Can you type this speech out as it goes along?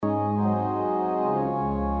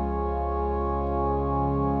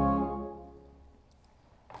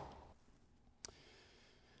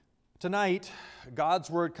Tonight, God's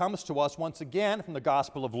Word comes to us once again from the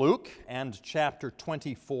Gospel of Luke and chapter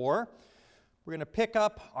 24. We're going to pick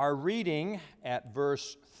up our reading at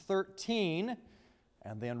verse 13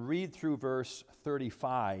 and then read through verse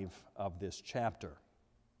 35 of this chapter.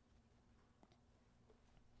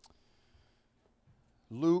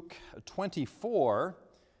 Luke 24,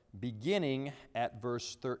 beginning at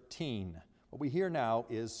verse 13. What we hear now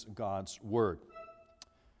is God's Word.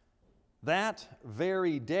 That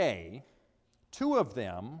very day, two of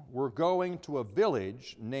them were going to a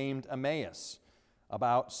village named Emmaus,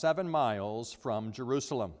 about 7 miles from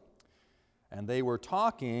Jerusalem. And they were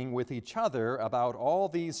talking with each other about all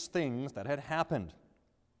these things that had happened.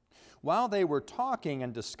 While they were talking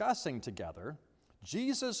and discussing together,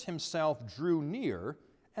 Jesus himself drew near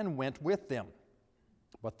and went with them.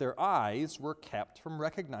 But their eyes were kept from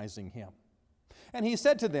recognizing him. And he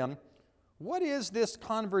said to them, "What is this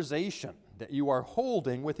conversation that you are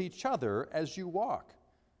holding with each other as you walk?"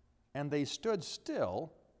 And they stood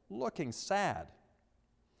still, looking sad.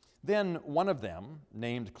 Then one of them,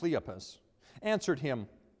 named Cleopas, answered him,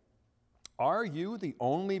 "Are you the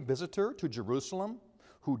only visitor to Jerusalem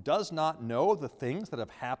who does not know the things that have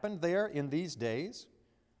happened there in these days?"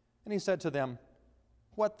 And he said to them,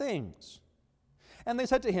 "What things?" And they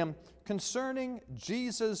said to him, "Concerning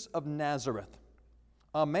Jesus of Nazareth,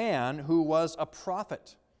 a man who was a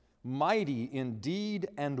prophet, mighty in deed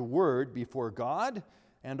and word before God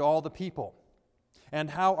and all the people, and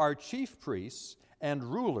how our chief priests and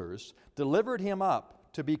rulers delivered him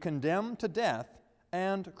up to be condemned to death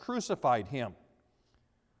and crucified him.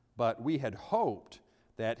 But we had hoped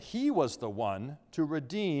that he was the one to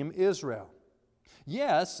redeem Israel.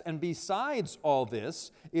 Yes, and besides all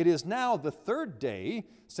this, it is now the 3rd day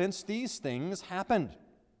since these things happened.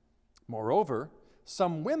 Moreover,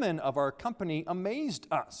 some women of our company amazed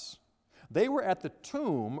us. They were at the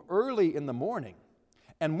tomb early in the morning,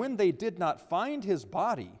 and when they did not find his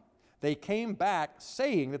body, they came back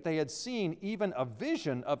saying that they had seen even a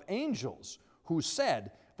vision of angels who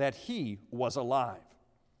said that he was alive.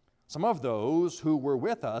 Some of those who were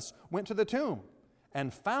with us went to the tomb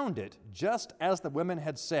and found it just as the women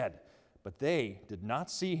had said, but they did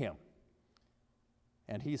not see him."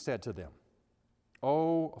 And he said to them,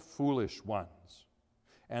 "O foolish ones,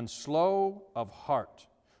 and slow of heart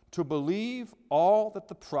to believe all that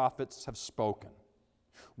the prophets have spoken.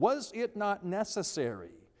 Was it not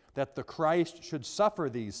necessary that the Christ should suffer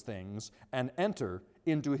these things and enter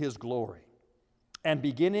into his glory? And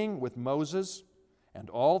beginning with Moses and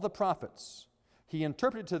all the prophets, he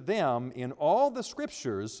interpreted to them in all the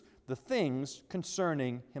scriptures the things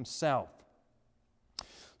concerning himself."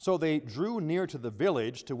 So they drew near to the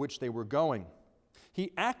village to which they were going.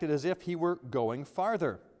 He acted as if he were going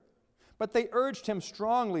farther. But they urged him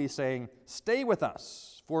strongly, saying, "Stay with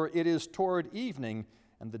us, for it is toward evening,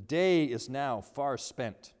 and the day is now far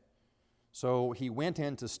spent." So he went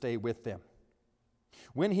in to stay with them.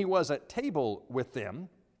 When he was at table with them,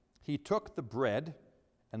 he took the bread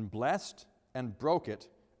and blessed and broke it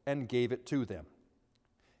and gave it to them.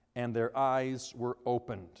 And their eyes were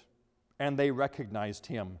opened, and they recognized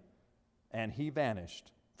him, and he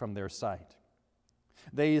vanished from their sight.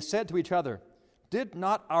 They said to each other, "Did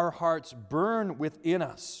not our hearts burn within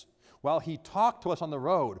us while he talked to us on the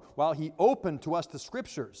road, while he opened to us the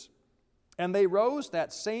scriptures?" And they rose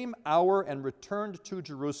that same hour and returned to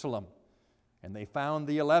Jerusalem. And they found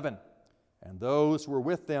the 11, and those who were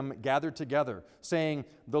with them gathered together, saying,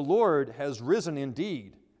 "The Lord has risen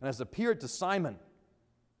indeed, and has appeared to Simon."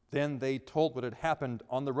 Then they told what had happened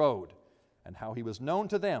on the road, and how he was known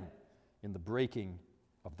to them in the breaking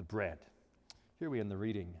of the bread. Here we end the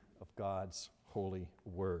reading of God's holy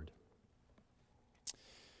word.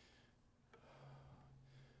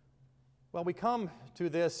 Well, we come to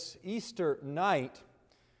this Easter night,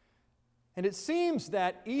 and it seems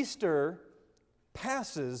that Easter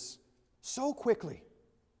passes so quickly.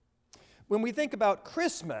 When we think about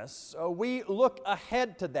Christmas, we look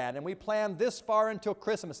ahead to that, and we plan this far until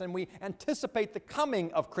Christmas, and we anticipate the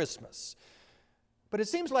coming of Christmas. But it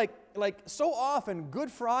seems like so often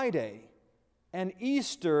Good Friday and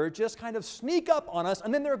Easter just kind of sneak up on us,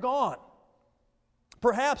 and then they're gone.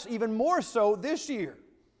 Perhaps even more so this year,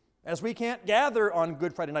 as we can't gather on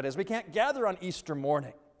Good Friday night, as we can't gather on Easter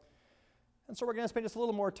morning. And so we're going to spend just a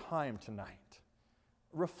little more time tonight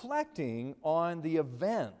reflecting on the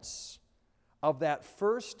events of that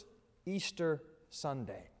first Easter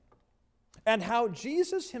Sunday, and how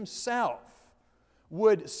Jesus himself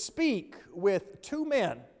would speak with two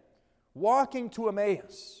men walking to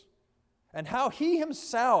Emmaus, and how he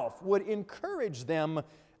himself would encourage them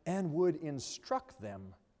and would instruct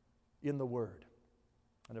them in the Word.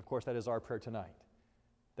 And of course, that is our prayer tonight,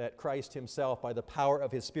 that Christ himself, by the power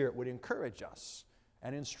of his Spirit, would encourage us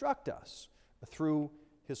and instruct us through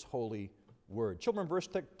his holy word. Children, verse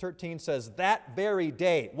 13 says, that very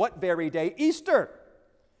day. What very day? Easter.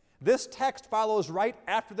 This text follows right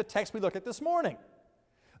after the text we looked at this morning.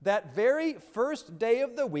 That very first day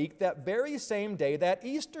of the week, that very same day, that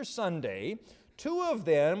Easter Sunday, two of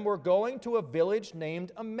them were going to a village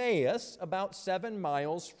named Emmaus, about 7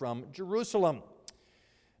 miles from Jerusalem.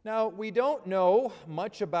 Now, we don't know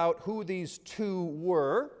much about who these two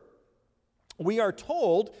were. We are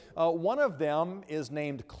told one of them is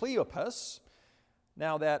named Cleopas.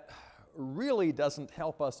 Now, that really doesn't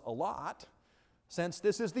help us a lot, since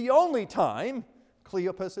this is the only time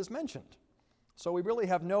Cleopas is mentioned. So we really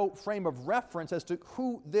have no frame of reference as to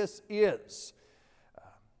who this is.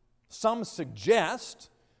 Some suggest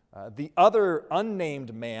the other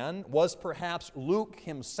unnamed man was perhaps Luke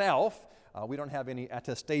himself. We don't have any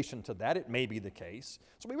attestation to that. It may be the case.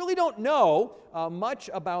 So we really don't know much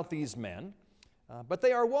about these men, but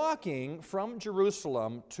they are walking from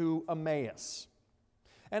Jerusalem to Emmaus.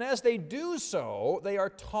 And as they do so, they are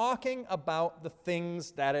talking about the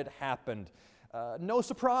things that had happened. No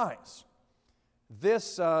surprise.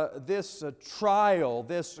 This trial,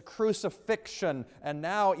 this crucifixion, and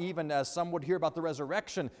now even as some would hear about the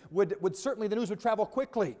resurrection, would certainly, the news would travel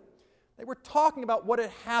quickly. They were talking about what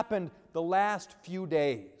had happened the last few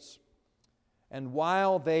days. And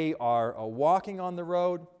while they are walking on the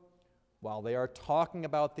road, while they are talking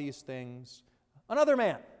about these things, another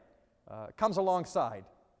man comes alongside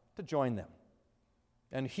to join them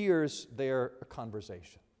and hears their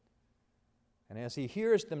conversation. And as he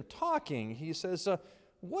hears them talking, he says,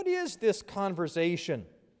 what is this conversation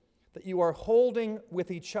that you are holding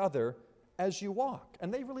with each other as you walk?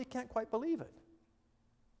 And they really can't quite believe it.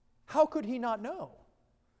 How could he not know?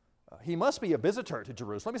 He must be a visitor to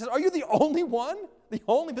Jerusalem. He says, are you the only one, the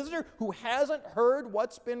only visitor who hasn't heard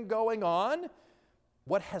what's been going on?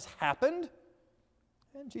 What has happened?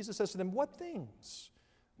 And Jesus says to them, what things?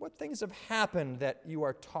 What things have happened that you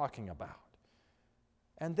are talking about?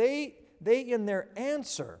 And they in their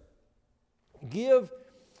answer give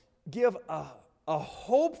a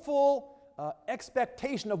hopeful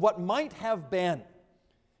expectation of what might have been.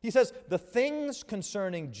 He says, the things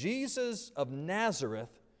concerning Jesus of Nazareth,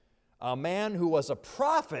 a man who was a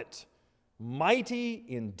prophet, mighty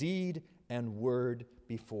in deed and word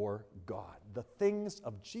before God. The things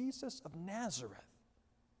of Jesus of Nazareth.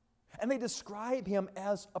 And they describe him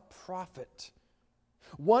as a prophet,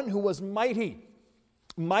 one who was mighty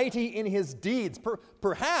in his deeds.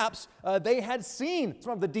 Perhaps they had seen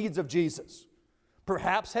some of the deeds of Jesus.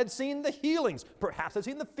 Perhaps had seen the healings. Perhaps had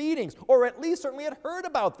seen the feedings, or at least certainly had heard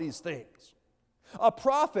about these things. A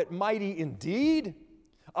prophet mighty in deed,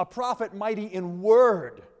 a prophet mighty in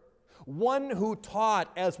word, one who taught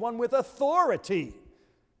as one with authority.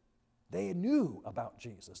 They knew about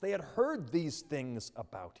Jesus. They had heard these things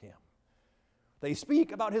about him. They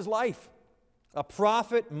speak about his life. A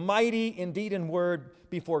prophet mighty in deed and word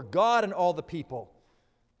before God and all the people.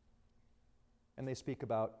 And they speak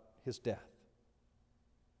about his death.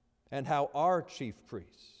 And how our chief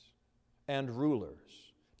priests and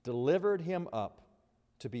rulers delivered him up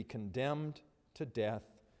to be condemned to death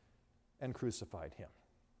and crucified him.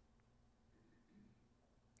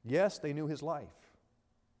 Yes, they knew his life.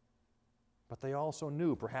 But they also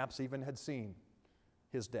knew, perhaps even had seen,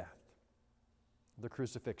 his death, the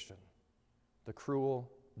crucifixion, the cruel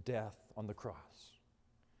death on the cross.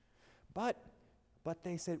 But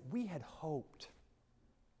they said, we had hoped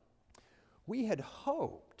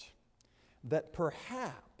that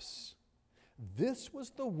perhaps this was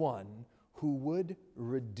the one who would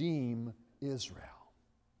redeem Israel.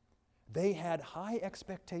 They had high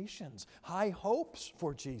expectations, high hopes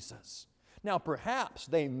for Jesus. Now, perhaps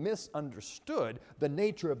they misunderstood the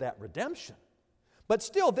nature of that redemption. But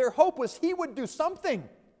still, their hope was he would do something.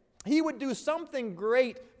 He would do something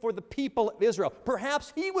great for the people of Israel.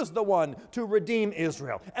 Perhaps he was the one to redeem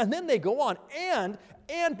Israel. And then they go on. And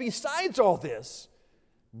besides all this,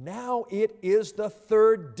 now it is the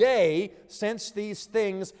third day since these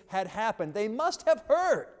things had happened. They must have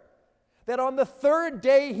heard that on the third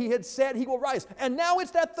day he had said he will rise. And now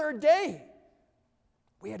it's that third day.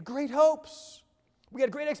 We had great hopes. We had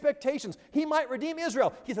great expectations. He might redeem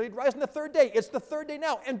Israel. He said he'd rise on the third day. It's the third day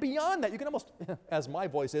now. And beyond that, you can almost, as my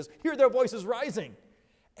voice is, hear their voices rising.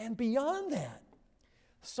 And beyond that,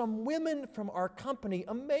 some women from our company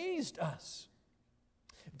amazed us.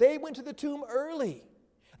 They went to the tomb early.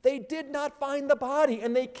 They did not find the body,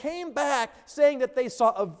 and they came back saying that they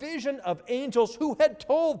saw a vision of angels who had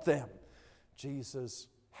told them Jesus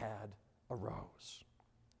had arose.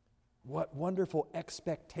 What wonderful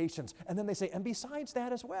expectations. And then they say, and besides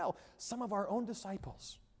that as well, some of our own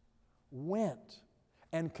disciples went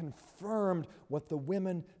and confirmed what the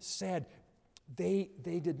women said. They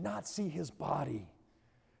did not see his body.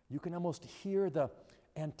 You can almost hear the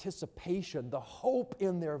anticipation, the hope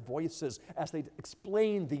in their voices as they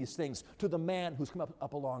explain these things to the man who's come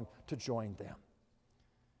up along to join them.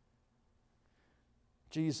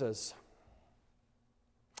 Jesus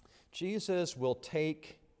will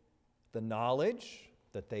take the knowledge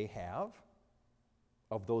that they have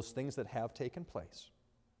of those things that have taken place,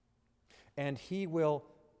 and he will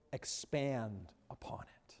expand upon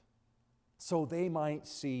it so they might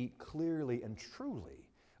see clearly and truly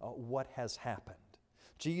what has happened.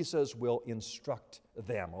 Jesus will instruct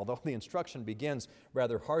them, although the instruction begins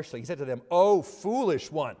rather harshly. He said to them, "O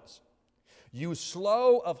foolish ones, you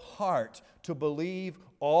slow of heart to believe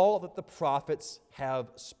all that the prophets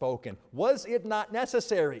have spoken. Was it not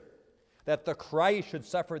necessary that the Christ should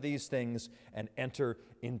suffer these things and enter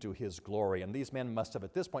into his glory?" And these men must have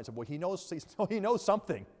at this point said, well, he knows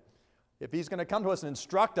something. If he's going to come to us and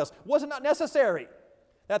instruct us, was it not necessary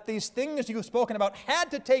that these things you've spoken about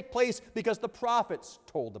had to take place because the prophets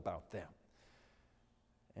told about them?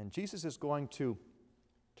 And Jesus is going to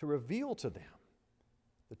reveal to them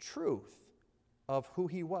the truth of who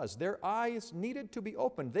he was. Their eyes needed to be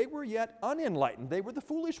opened. They were yet unenlightened. They were the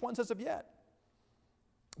foolish ones as of yet.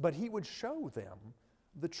 But he would show them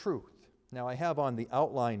the truth. Now, I have on the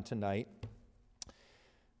outline tonight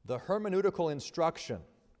the hermeneutical instruction.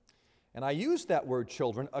 And I used that word,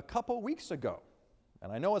 children, a couple weeks ago.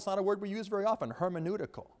 And I know it's not a word we use very often,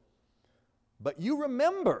 hermeneutical. But you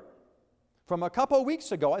remember from a couple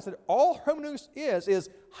weeks ago, I said all hermeneutics is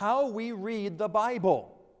how we read the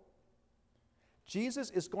Bible. Jesus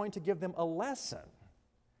is going to give them a lesson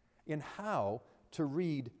in how to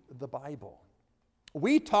read the Bible.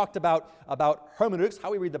 We talked about hermeneutics,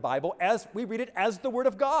 how we read the Bible, as we read it as the Word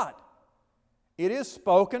of God. It is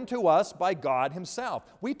spoken to us by God himself.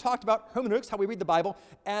 We talked about hermeneutics, how we read the Bible,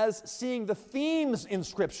 as seeing the themes in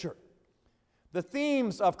Scripture. The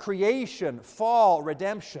themes of creation, fall,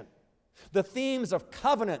 redemption. The themes of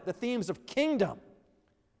covenant, the themes of kingdom.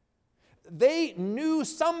 They knew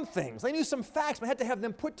some things, they knew some facts, but had to have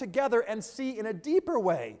them put together and see in a deeper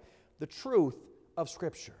way the truth of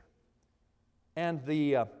Scripture. And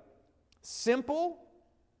the simple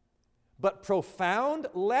but profound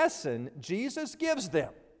lesson Jesus gives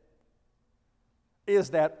them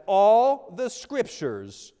is that all the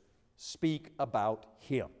Scriptures speak about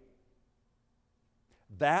him.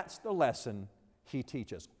 That's the lesson he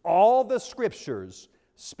teaches. All the Scriptures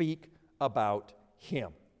speak about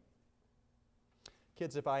him.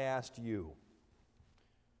 Kids, if I asked you,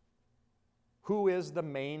 who is the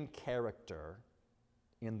main character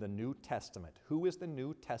in the New Testament? Who is the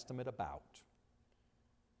New Testament about?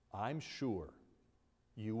 I'm sure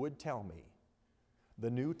you would tell me the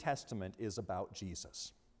New Testament is about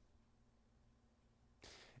Jesus.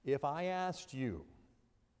 If I asked you,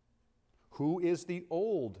 who is the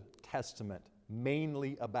Old Testament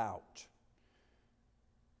mainly about?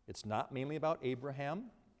 It's not mainly about Abraham.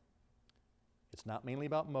 It's not mainly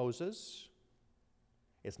about Moses.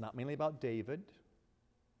 It's not mainly about David.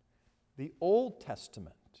 The Old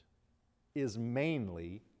Testament is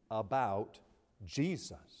mainly about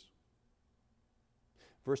Jesus.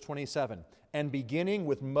 Verse 27, and beginning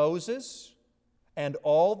with Moses and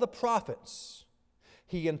all the prophets,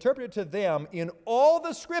 he interpreted to them in all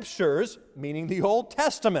the Scriptures, meaning the Old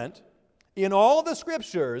Testament, in all the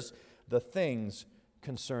Scriptures, the things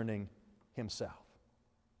concerning himself.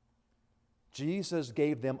 Jesus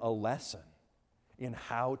gave them a lesson in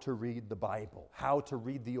how to read the Bible, how to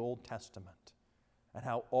read the Old Testament, and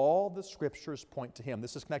how all the Scriptures point to him.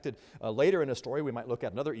 This is connected later in a story we might look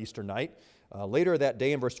at another Easter night. Later that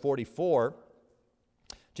day in verse 44,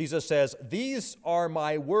 Jesus says, "These are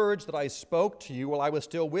my words that I spoke to you while I was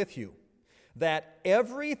still with you, that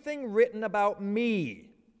everything written about me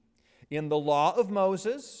in the law of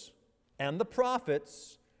Moses and the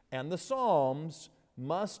prophets and the Psalms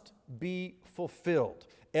must be fulfilled."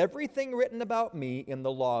 Everything written about me in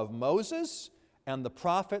the law of Moses and the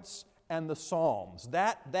prophets and the Psalms.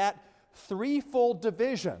 That threefold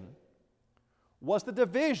division was the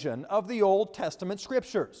division of the Old Testament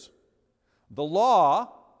Scriptures. The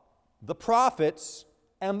law, the prophets,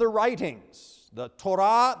 and the writings. The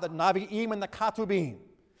Torah, the Navi'im, and the Ketubim.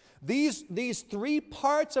 These three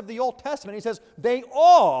parts of the Old Testament, he says, they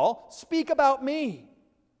all speak about me.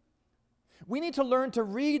 We need to learn to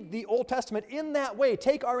read the Old Testament in that way.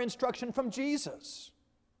 Take our instruction from Jesus.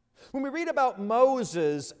 When we read about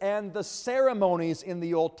Moses and the ceremonies in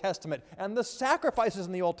the Old Testament and the sacrifices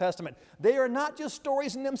in the Old Testament, they are not just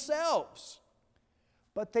stories in themselves,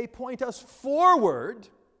 but they point us forward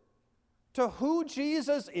to who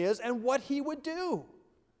Jesus is and what he would do.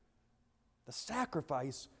 The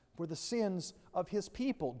sacrifice for the sins of his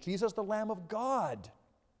people, Jesus the Lamb of God.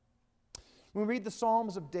 When we read the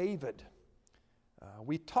Psalms of David,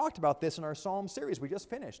 we talked about this in our Psalm series we just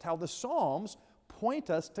finished, how the Psalms point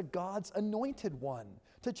us to God's anointed one,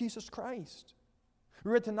 to Jesus Christ.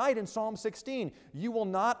 We read tonight in Psalm 16, you will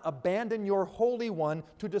not abandon your Holy One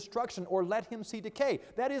to destruction or let him see decay.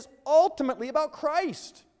 That is ultimately about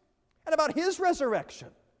Christ and about his resurrection.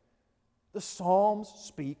 The Psalms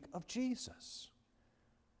speak of Jesus.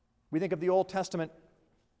 We think of the Old Testament,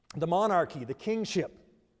 the monarchy, the kingship,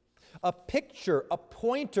 a picture, a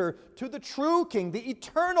pointer to the true king, the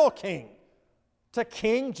eternal king, to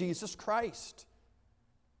King Jesus Christ.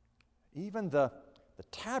 Even the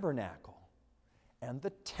tabernacle and the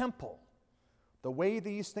temple, the way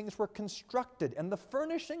these things were constructed and the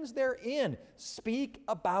furnishings therein speak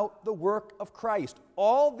about the work of Christ.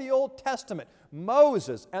 All the Old Testament,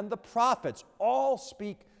 Moses and the prophets, all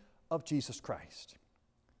speak of Jesus Christ.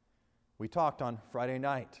 We talked on Friday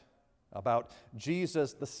night about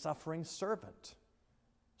Jesus, the suffering servant,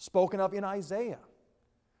 spoken of in Isaiah.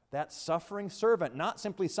 That suffering servant, not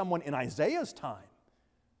simply someone in Isaiah's time,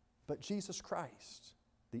 but Jesus Christ,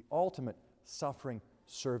 the ultimate suffering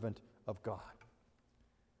servant of God.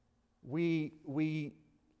 We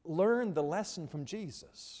learn the lesson from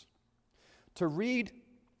Jesus to read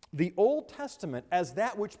the Old Testament as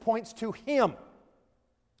that which points to him.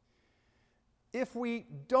 If we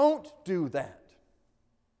don't do that,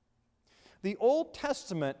 the Old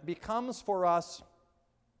Testament becomes for us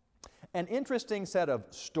an interesting set of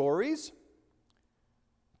stories,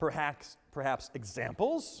 perhaps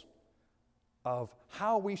examples of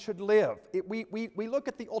how we should live. We look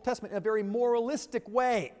at the Old Testament in a very moralistic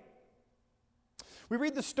way. We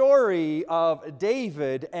read the story of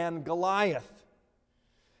David and Goliath,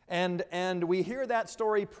 and we hear that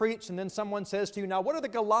story preached, and then someone says to you, now what are the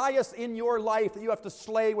Goliaths in your life that you have to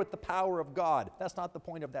slay with the power of God? That's not the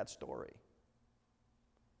point of that story.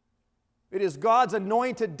 It is God's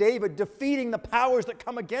anointed David defeating the powers that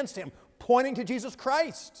come against him, pointing to Jesus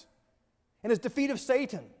Christ and his defeat of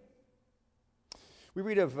Satan. We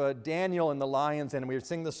read of Daniel and the lions, and we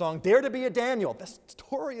sing the song, Dare to be a Daniel. This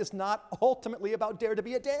story is not ultimately about dare to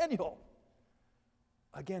be a Daniel.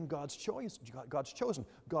 Again, God's chosen,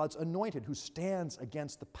 God's anointed, who stands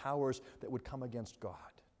against the powers that would come against God.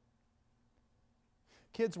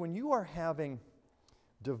 Kids, when you are having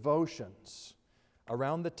devotions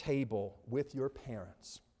around the table with your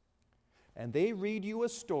parents, and they read you a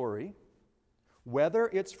story, whether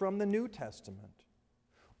it's from the New Testament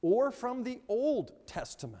or from the Old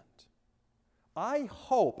Testament, I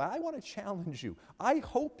want to challenge you, I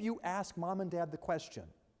hope you ask Mom and Dad the question,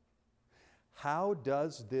 how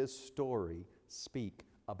does this story speak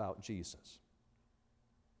about Jesus?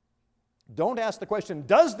 Don't ask the question,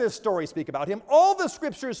 does this story speak about him? All the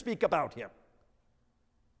scriptures speak about him.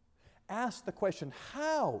 Ask the question,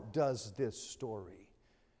 how does this story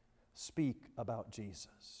speak about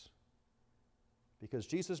Jesus? Because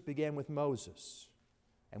Jesus began with Moses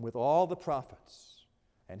and with all the prophets,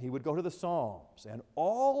 and he would go to the Psalms, and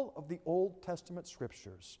all of the Old Testament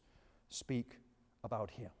scriptures speak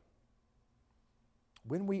about him.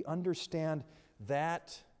 When we understand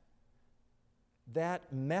that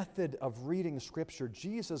method of reading Scripture,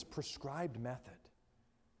 Jesus' prescribed method,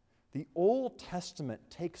 the Old Testament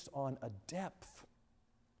takes on a depth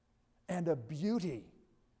and a beauty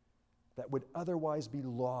that would otherwise be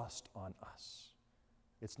lost on us.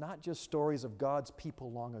 It's not just stories of God's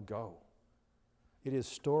people long ago. It is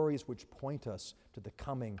stories which point us to the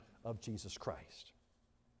coming of Jesus Christ.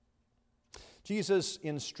 Jesus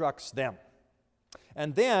instructs them.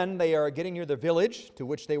 And then they are getting near the village to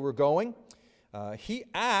which they were going. He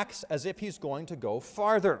acts as if he's going to go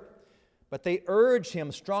farther. But they urge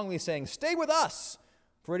him strongly, saying, stay with us,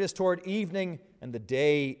 for it is toward evening, and the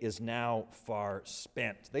day is now far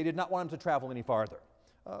spent. They did not want him to travel any farther,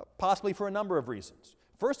 possibly for a number of reasons.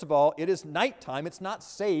 First of all, it is nighttime. It's not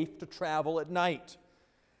safe to travel at night.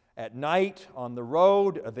 At night on the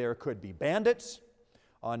road, there could be bandits.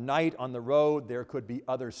 On the road, there could be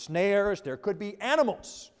other snares. There could be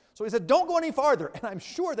animals. So he said, don't go any farther. And I'm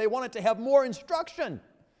sure they wanted to have more instruction.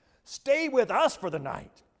 Stay with us for the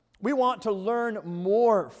night. We want to learn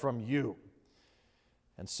more from you.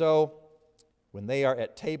 And so, when they are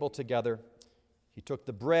at table together, he took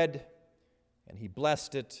the bread, and he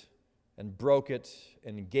blessed it, and broke it,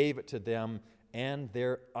 and gave it to them, and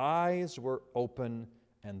their eyes were open,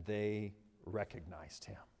 and they recognized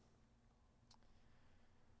him.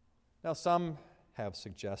 Now, some have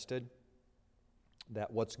suggested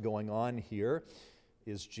that what's going on here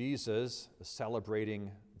is Jesus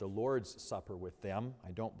celebrating the Lord's Supper with them.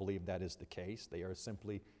 I don't believe that is the case. They are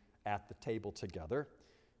simply at the table together,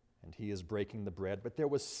 and he is breaking the bread. But there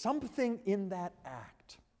was something in that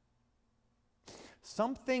act,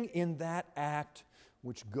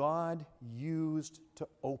 which God used to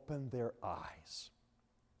open their eyes.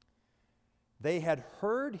 They had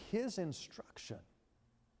heard his instruction,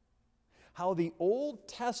 how the Old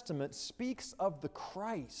Testament speaks of the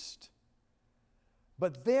Christ.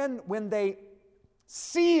 But then when they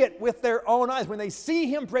see it with their own eyes, when they see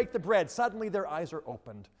him break the bread, suddenly their eyes are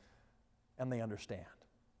opened and they understand.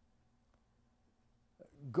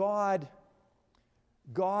 God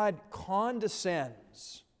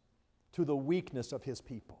condescends to the weakness of his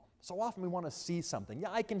people. So often we want to see something.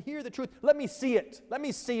 Yeah, I can hear the truth. Let me see it. Let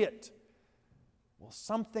me see it. Well,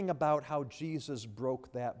 something about how Jesus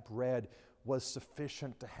broke that bread was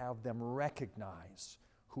sufficient to have them recognize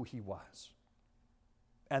who he was.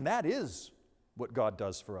 And that is what God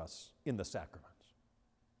does for us in the sacraments.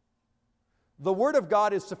 The Word of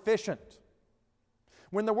God is sufficient.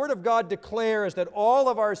 When the Word of God declares that all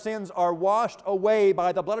of our sins are washed away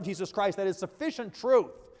by the blood of Jesus Christ, that is sufficient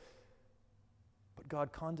truth. But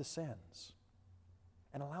God condescends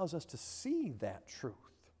and allows us to see that truth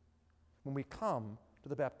when we come to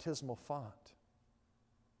the baptismal font.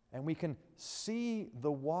 And we can see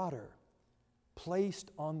the water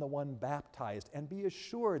placed on the one baptized and be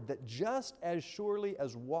assured that just as surely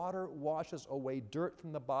as water washes away dirt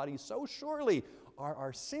from the body, so surely are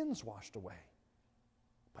our sins washed away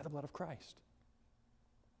by the blood of Christ.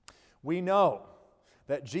 We know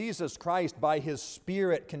that Jesus Christ, by his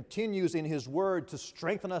Spirit, continues in his word to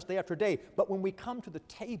strengthen us day after day. But when we come to the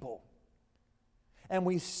table and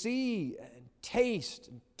we see and taste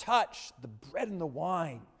and touch the bread and the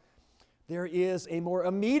wine, there is a more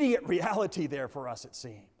immediate reality there for us, it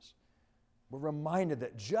seems. We're reminded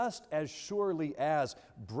that just as surely as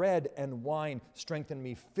bread and wine strengthen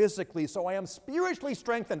me physically, so I am spiritually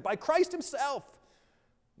strengthened by Christ himself.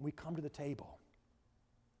 When we come to the table,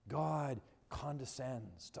 God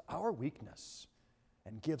condescends to our weakness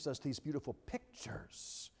and gives us these beautiful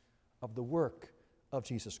pictures of the work of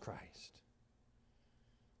Jesus Christ.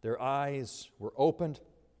 Their eyes were opened,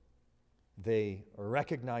 they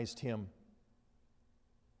recognized him,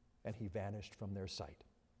 and he vanished from their sight.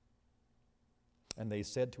 And they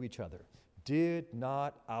said to each other, "Did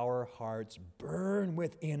not our hearts burn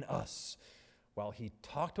within us while he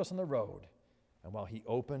talked to us on the road and while he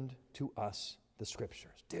opened to us the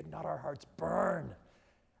Scriptures?" Did not our hearts burn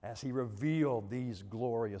as he revealed these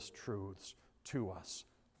glorious truths to us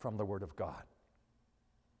from the Word of God?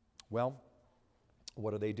 Well,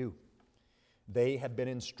 what do? They had been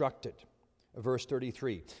instructed. Verse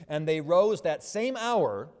 33, "And they rose that same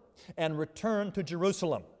hour and returned to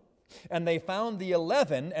Jerusalem. And they found the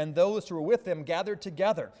 11 and those who were with them gathered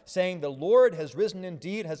together, saying, 'The Lord has risen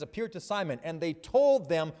indeed, has appeared to Simon.' And they told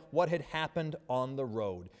them what had happened on the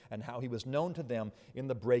road and how he was known to them in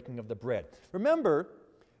the breaking of the bread." Remember,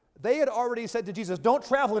 they had already said to Jesus, "Don't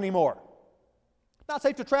travel anymore. Not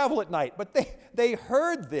safe to travel at night." But they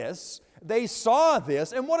heard this, they saw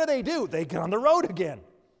this, and what do? They get on the road again.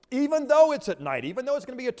 Even though it's at night, even though it's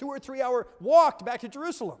going to be a 2 or 3 hour walk back to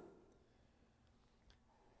Jerusalem.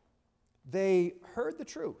 They heard the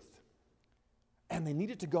truth, and they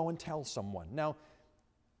needed to go and tell someone. Now,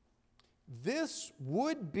 this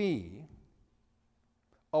would be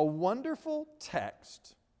a wonderful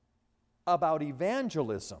text about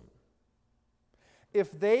evangelism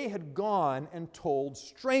if they had gone and told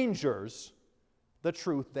strangers the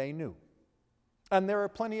truth they knew. And there are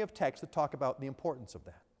plenty of texts that talk about the importance of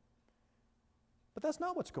that. But that's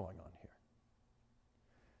not what's going on here.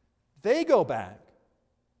 They go back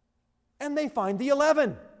and they find the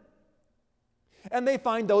 11. And they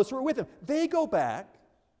find those who are with them. They go back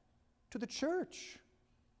to the church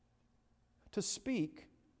to speak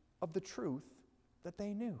of the truth that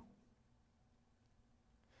they knew.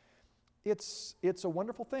 It's a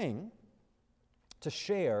wonderful thing to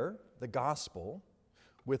share the gospel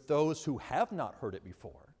with those who have not heard it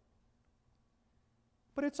before.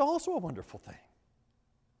 But it's also a wonderful thing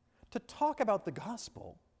to talk about the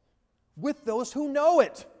gospel with those who know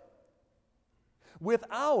it, with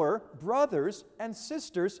our brothers and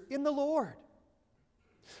sisters in the Lord.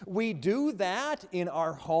 We do that in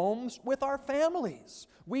our homes with our families.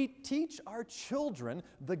 We teach our children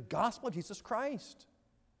the gospel of Jesus Christ.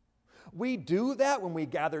 We do that when we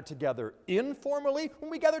gather together informally,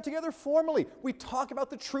 when we gather together formally. We talk about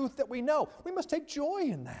the truth that we know. We must take joy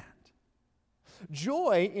in that.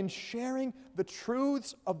 Joy in sharing the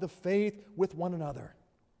truths of the faith with one another.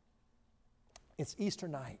 It's Easter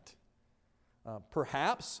night.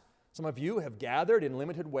 Perhaps some of you have gathered in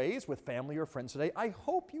limited ways with family or friends today. I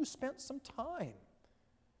hope you spent some time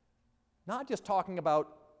not just talking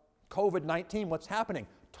about COVID-19, what's happening,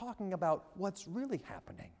 talking about what's really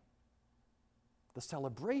happening. The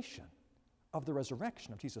celebration of the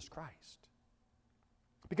resurrection of Jesus Christ.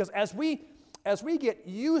 Because as we get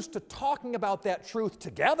used to talking about that truth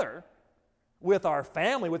together with our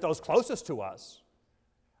family, with those closest to us,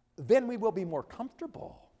 then we will be more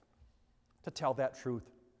comfortable to tell that truth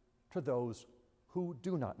to those who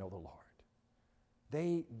do not know the Lord.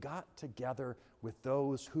 They got together with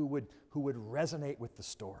those who would resonate with the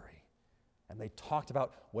story. And they talked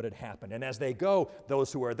about what had happened. And as they go,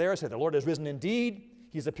 those who are there say, the Lord has risen indeed.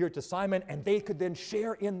 He's appeared to Simon. And they could then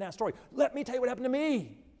share in that story. Let me tell you what happened to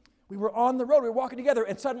me. We were on the road. We were walking together.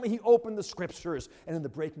 And suddenly he opened the Scriptures. And in the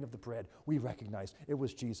breaking of the bread, we recognized it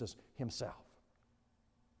was Jesus himself.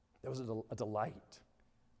 There was a delight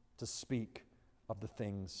to speak of the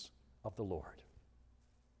things of the Lord.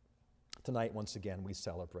 Tonight, once again, we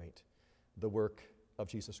celebrate the work of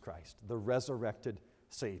Jesus Christ, the resurrected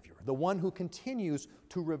Savior, the one who continues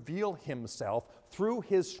to reveal himself through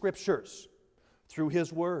his Scriptures, through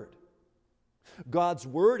his Word. God's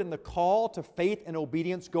Word and the call to faith and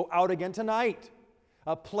obedience go out again tonight.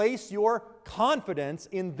 Place your confidence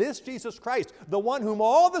in this Jesus Christ, the one whom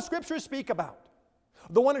all the Scriptures speak about,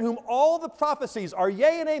 the one in whom all the prophecies are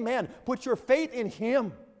yea and amen. Put your faith in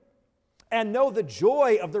him and know the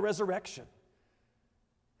joy of the resurrection.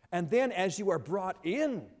 And then as you are brought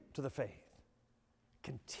in to the faith,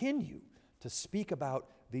 continue to speak about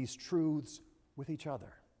these truths with each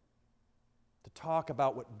other, to talk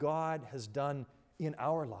about what God has done in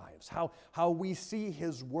our lives, how we see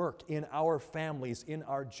his work in our families, in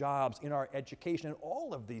our jobs, in our education, and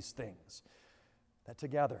all of these things, that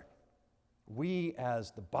together we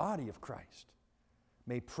as the body of Christ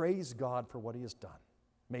may praise God for what he has done,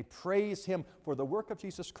 may praise him for the work of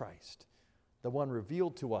Jesus Christ, the one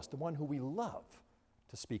revealed to us, the one who we love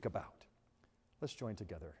to speak about. Let's join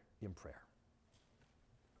together in prayer.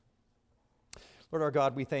 Lord our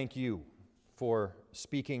God, we thank you for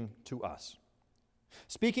speaking to us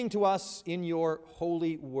in your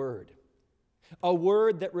holy word, a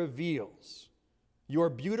word that reveals your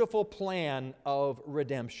beautiful plan of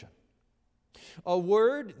redemption, a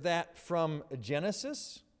word that from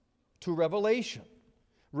Genesis to Revelation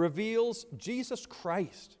reveals Jesus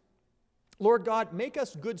Christ. Lord God, make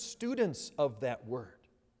us good students of that word,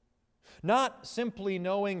 not simply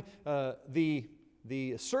knowing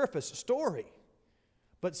the surface story,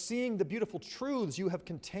 but seeing the beautiful truths you have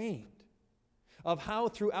contained of how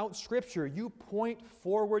throughout Scripture you point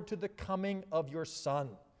forward to the coming of your Son,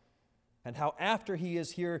 and how after he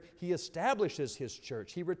is here, he establishes his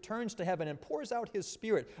church. He returns to heaven and pours out his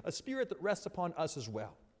Spirit, a Spirit that rests upon us as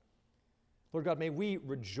well. Lord God, may we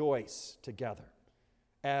rejoice together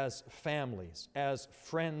as families, as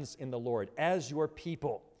friends in the Lord, as your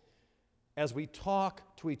people, as we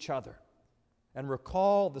talk to each other and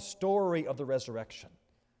recall the story of the resurrection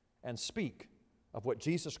and speak of what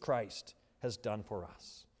Jesus Christ has done for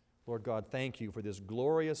us. Lord God, thank you for this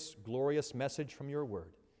glorious, glorious message from your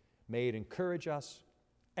word. May it encourage us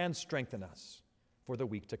and strengthen us for the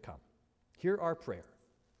week to come. Hear our prayer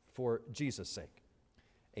for Jesus' sake.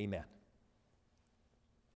 Amen.